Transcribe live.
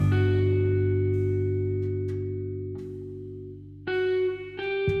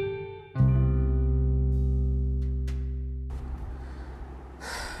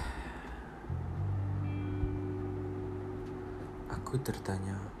Aku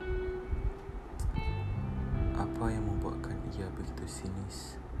tertanya, apa yang membuatkan ia begitu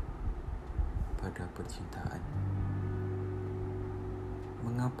sinis pada percintaan?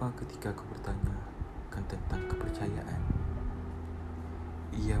 Mengapa ketika aku bertanya tentang kepercayaan,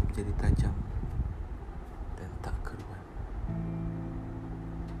 ia menjadi tajam dan tak keruan?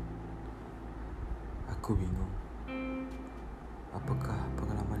 Aku bingung, apakah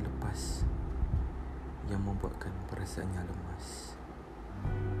pengalaman lepas yang membuatkan perasaannya lemas?